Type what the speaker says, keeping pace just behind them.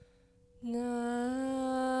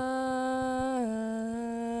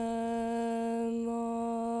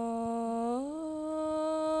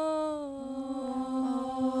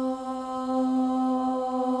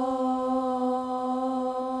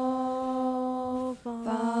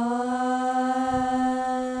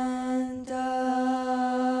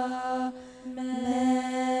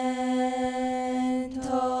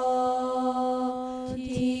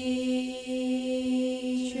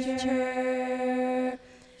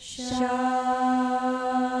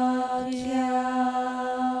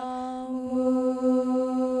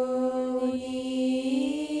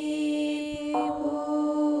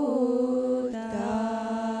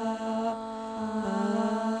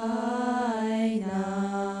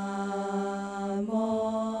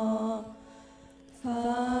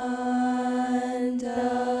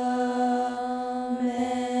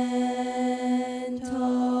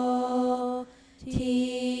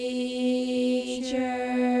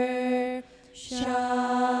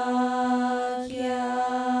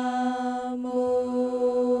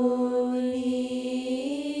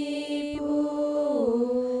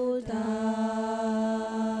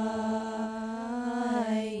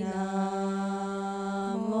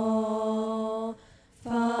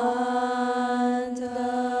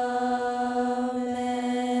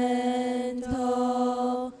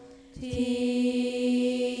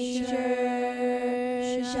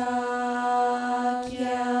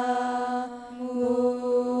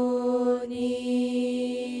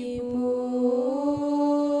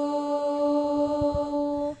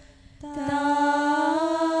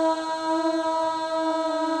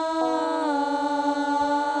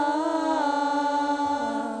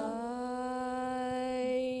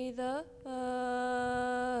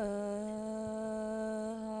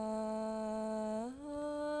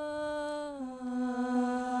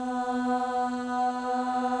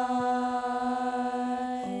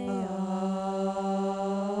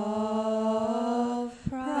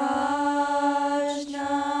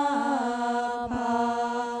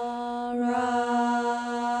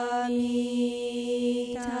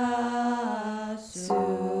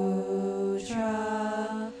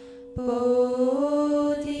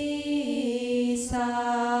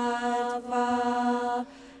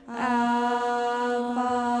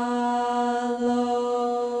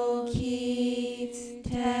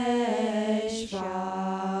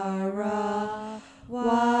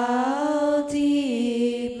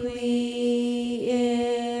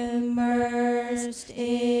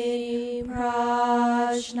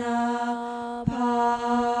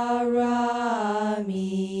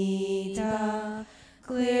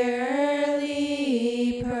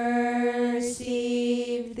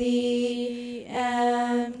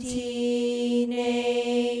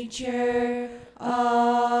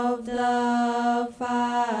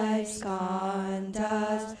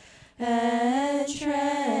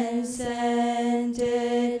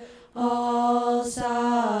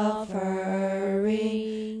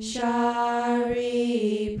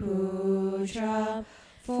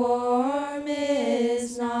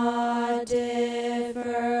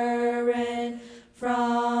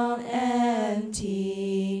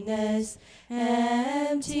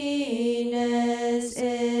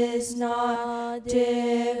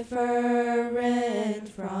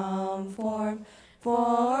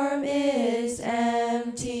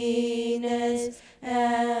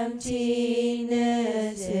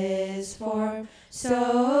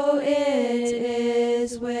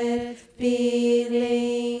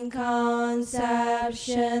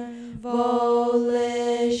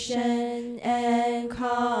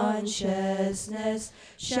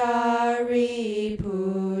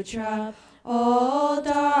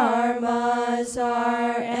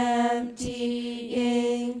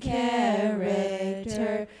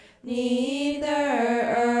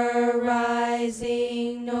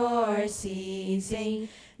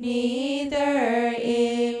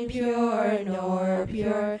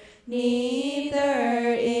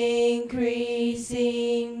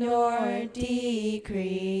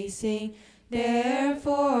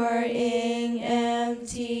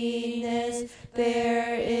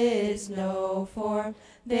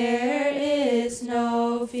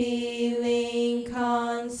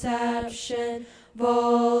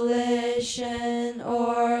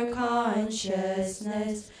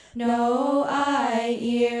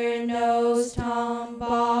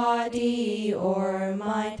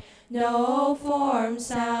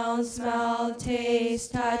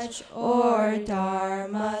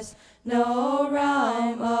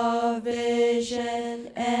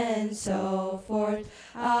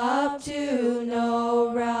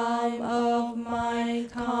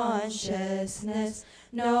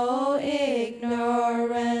No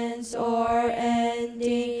ignorance or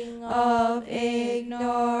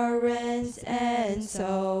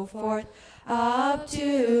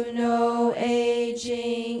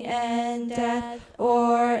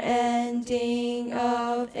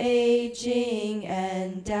aging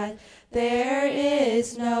and death. There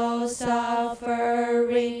is no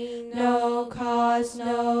suffering, no cause,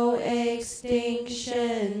 no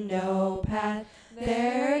extinction, no path.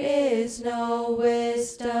 There is no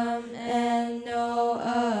wisdom and no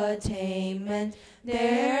attainment.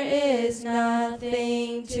 There is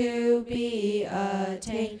nothing to be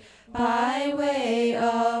attained by way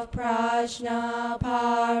of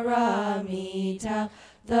Prajnaparamita.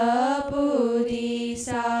 The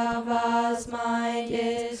Bodhisattva's mind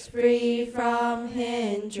is free from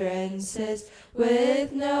hindrances.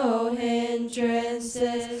 With no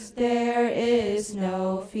hindrances there is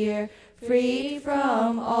no fear. Free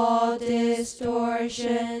from all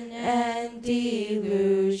distortion and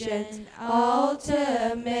delusion,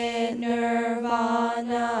 ultimate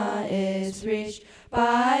nirvana is reached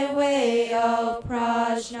by way of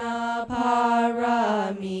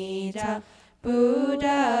Prajnaparamita.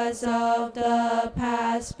 Buddhas of the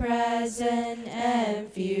past, present,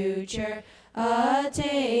 and future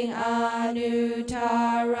attain Anuttara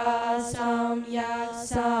Samyak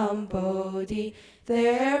Sambodhi.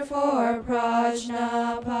 Therefore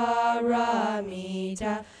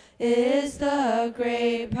Prajnaparamita is the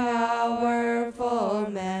great powerful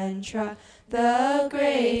mantra, the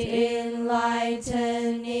great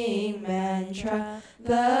enlightening mantra,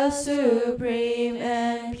 the supreme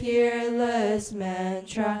and peerless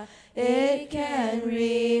mantra. It can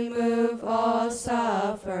remove all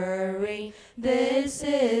suffering. This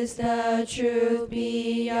is the truth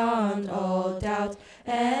beyond all doubt.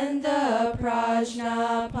 And the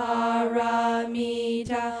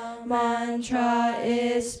Prajnaparamita mantra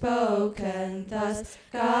is spoken thus.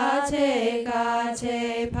 Gate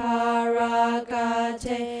gate para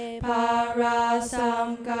gate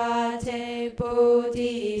parasamgate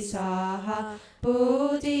bodhisaha.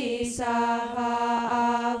 Bodhisaha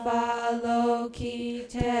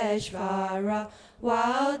avalokiteshvara.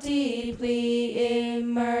 While deeply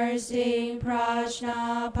immersed in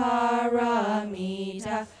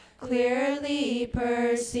Prajnaparamita, clearly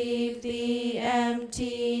perceived the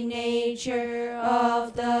empty nature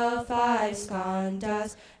of the five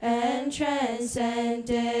skandhas and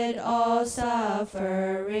transcended all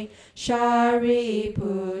suffering.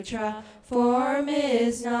 Shariputra, form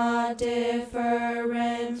is not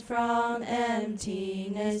different from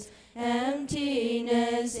emptiness.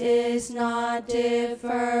 Emptiness is not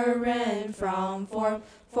different from form.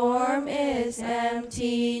 Form is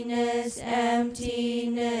emptiness,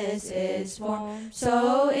 emptiness is form.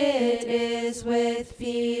 So it is with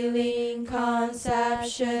feeling,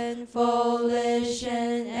 conception,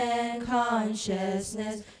 volition, and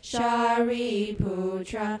consciousness.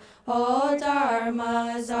 Shariputra, all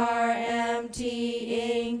dharmas are empty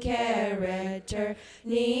in character,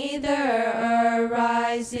 neither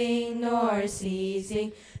arising nor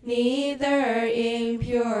ceasing, neither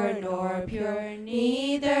impure nor pure,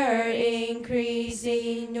 neither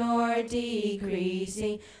increasing nor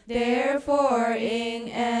decreasing. Therefore in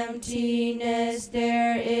emptiness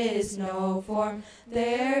there is no form,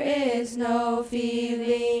 there is no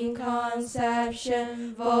feeling,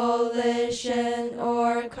 conception, volition,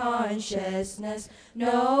 or consciousness,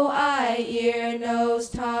 no eye, ear, nose,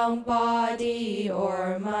 tongue, body,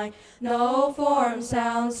 or mind, no form,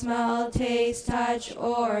 sound, smell, taste, touch,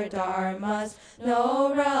 or dharmas,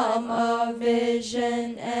 no realm of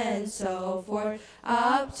vision, and so forth,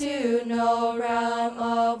 up to no realm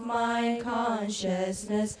of mind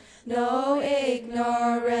consciousness, no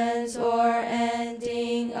ignorance or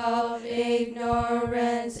ending of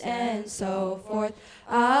ignorance, and so forth,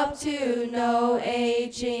 up to no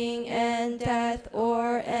aging and death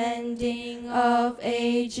or ending of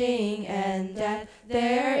aging and death.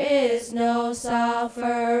 There is no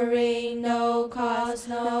suffering, no cause,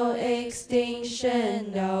 no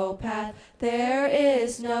extinction, no path. There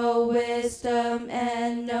is no wisdom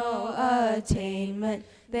and no attainment.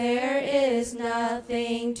 There is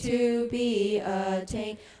nothing to be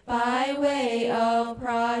attained by way of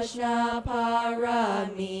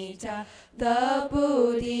Prajnaparamita. The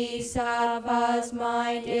Bodhisattva's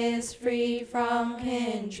mind is free from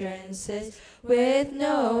hindrances. With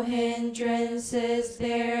no hindrances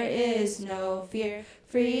there is no fear.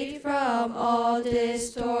 Freed from all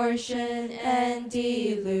distortion and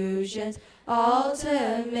delusions,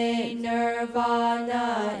 ultimate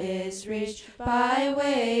nirvana is reached by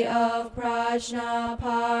way of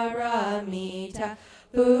Prajnaparamita.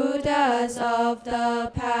 Buddhas of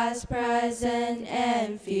the past, present,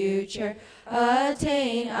 and future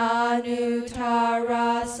attain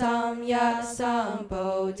Anuttara Samyak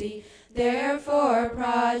Sambodhi. Therefore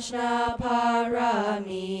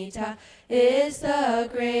Prajnaparamita is the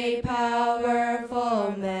great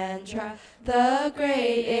powerful mantra, the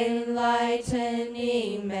great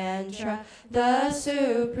enlightening mantra, the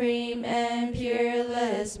supreme and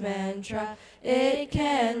peerless mantra. It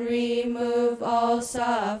can remove all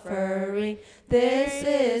suffering. This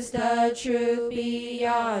is the truth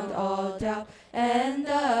beyond all doubt. And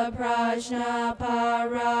the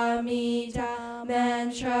Prajnaparamita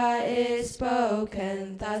mantra is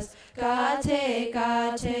spoken thus. Gate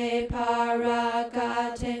gate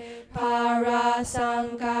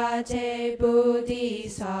parasangate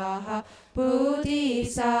buddhisaha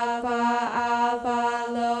Buddhisava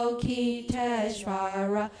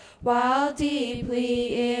Avalokiteshvara, while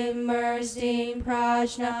deeply immersed in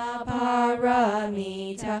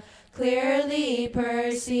Prajnaparamita, clearly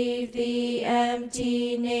perceived the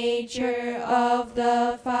empty nature of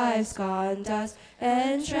the five skandhas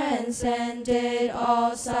and transcended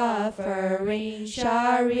all suffering.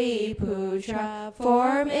 Shariputra,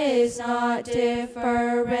 form is not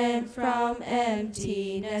different from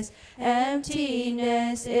emptiness.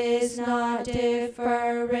 Emptiness is not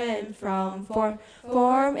different from form.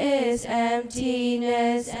 Form is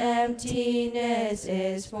emptiness, emptiness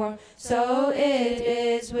is form. So it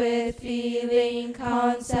is with feeling,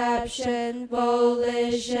 conception,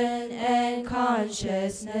 volition, and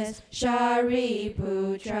consciousness.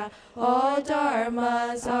 Shariputra, all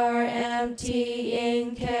dharmas are empty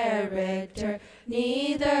in character,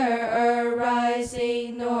 neither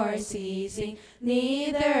arising nor ceasing,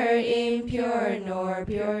 neither impure nor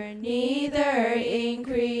pure, neither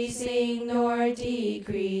increasing nor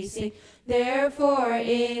decreasing. Therefore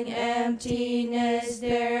in emptiness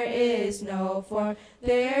there is no form,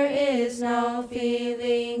 there is no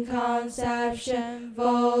feeling, conception,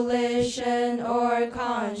 volition, or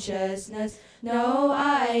consciousness. No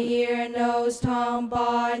eye, ear, nose, tongue,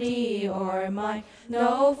 body, or mind.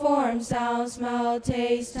 No form, sound, smell,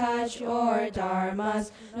 taste, touch, or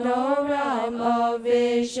dharmas. No realm of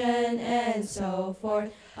vision, and so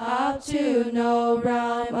forth. Up to no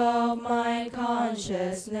realm of mind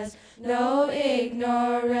consciousness. No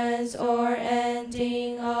ignorance or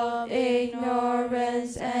ending of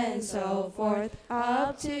ignorance, and so forth.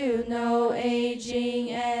 Up to no aging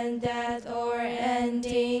and death or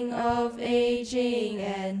ending of aging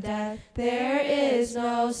and death. There is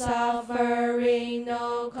no suffering,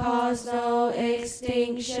 no cause, no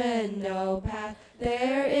extinction, no path.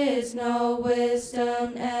 There is no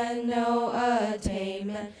wisdom and no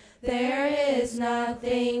attainment. There is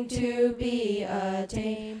nothing to be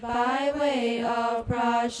attained by way of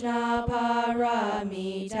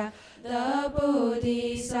Prajnaparamita. The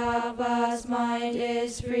Bodhisattva's mind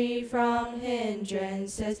is free from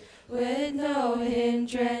hindrances. With no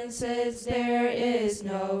hindrances there is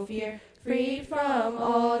no fear. Free from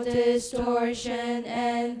all distortion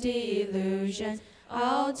and delusion.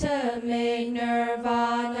 Ultimate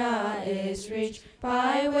nirvana is reached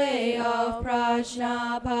by way of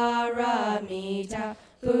Prajnaparamita.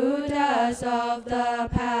 Buddhas of the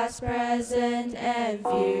past, present, and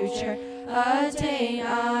future attain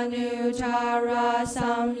Anuttara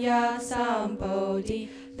Samyak Sambodhi.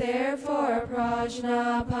 Therefore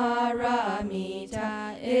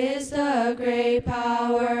Prajnaparamita is the great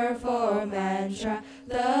powerful mantra,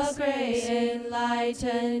 the great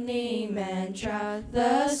enlightening mantra,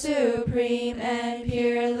 the supreme and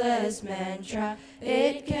peerless mantra.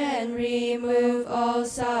 It can remove all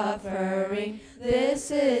suffering. This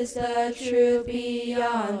is the truth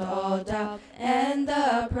beyond all doubt. And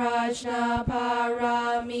the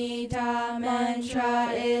Prajnaparamita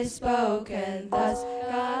mantra is spoken thus.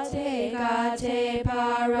 Gate gate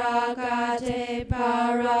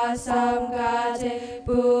para samgate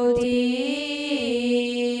buddhi